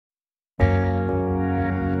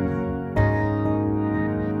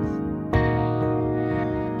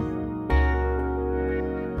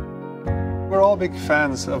all big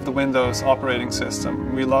fans of the Windows operating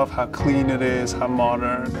system. We love how clean it is, how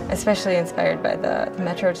modern. Especially inspired by the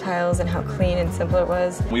Metro tiles and how clean and simple it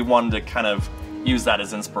was. We wanted to kind of use that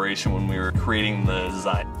as inspiration when we were creating the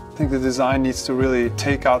design. I think the design needs to really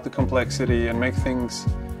take out the complexity and make things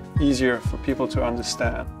easier for people to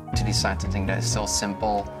understand. To design something that is so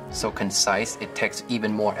simple, so concise, it takes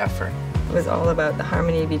even more effort. It was all about the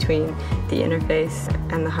harmony between the interface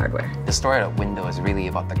and the hardware. The story of Windows is really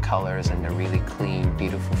about the colors and the really clean,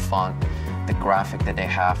 beautiful font, the graphic that they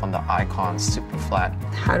have on the icons, super flat.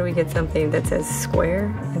 How do we get something that's as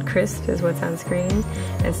square and crisp as what's on screen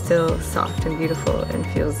and still soft and beautiful and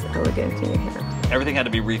feels elegant in your hand? Everything had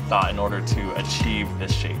to be rethought in order to achieve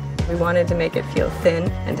this shape. We wanted to make it feel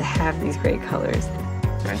thin and to have these great colors.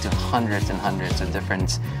 We're into hundreds and hundreds of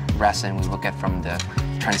different resin. We look at from the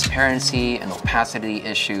transparency and opacity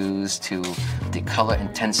issues to the color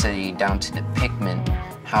intensity down to the pigment,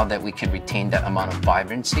 how that we could retain that amount of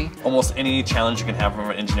vibrancy. Almost any challenge you can have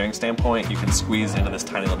from an engineering standpoint, you can squeeze into this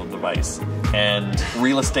tiny little device. And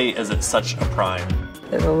real estate is at such a prime.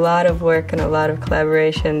 There's a lot of work and a lot of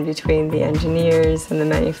collaboration between the engineers and the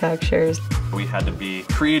manufacturers. We had to be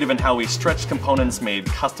creative in how we stretched components, made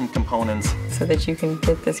custom components. So that you can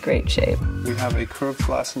get this great shape. We have a curved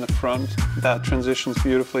glass in the front that transitions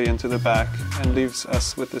beautifully into the back and leaves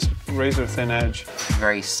us with this razor thin edge.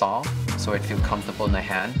 Very soft, so it feels comfortable in the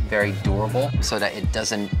hand. Very durable, so that it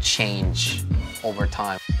doesn't change over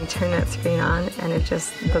time. You turn that screen on and it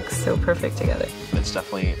just looks so perfect together. It's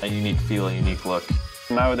definitely a unique feel, a unique look.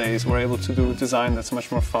 Nowadays, we're able to do design that's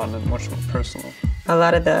much more fun and much more personal. A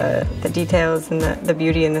lot of the details and the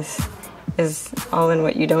beauty in this is all in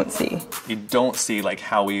what you don't see. You don't see like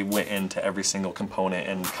how we went into every single component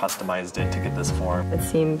and customized it to get this form. It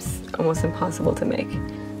seems almost impossible to make.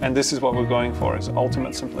 And this is what we're going for, is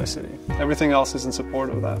ultimate simplicity. Everything else is in support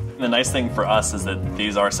of that. The nice thing for us is that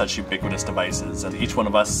these are such ubiquitous devices, and each one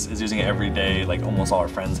of us is using it every day. Like almost all our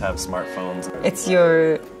friends have smartphones. It's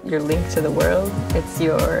your link to the world. It's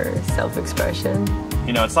your self-expression.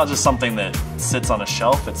 You know, it's not just something that sits on a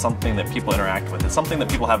shelf, it's something that people interact with. It's something that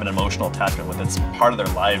people have an emotional attachment with. It's part of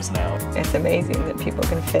their lives now. It's amazing that people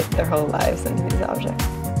can fit their whole lives into these objects.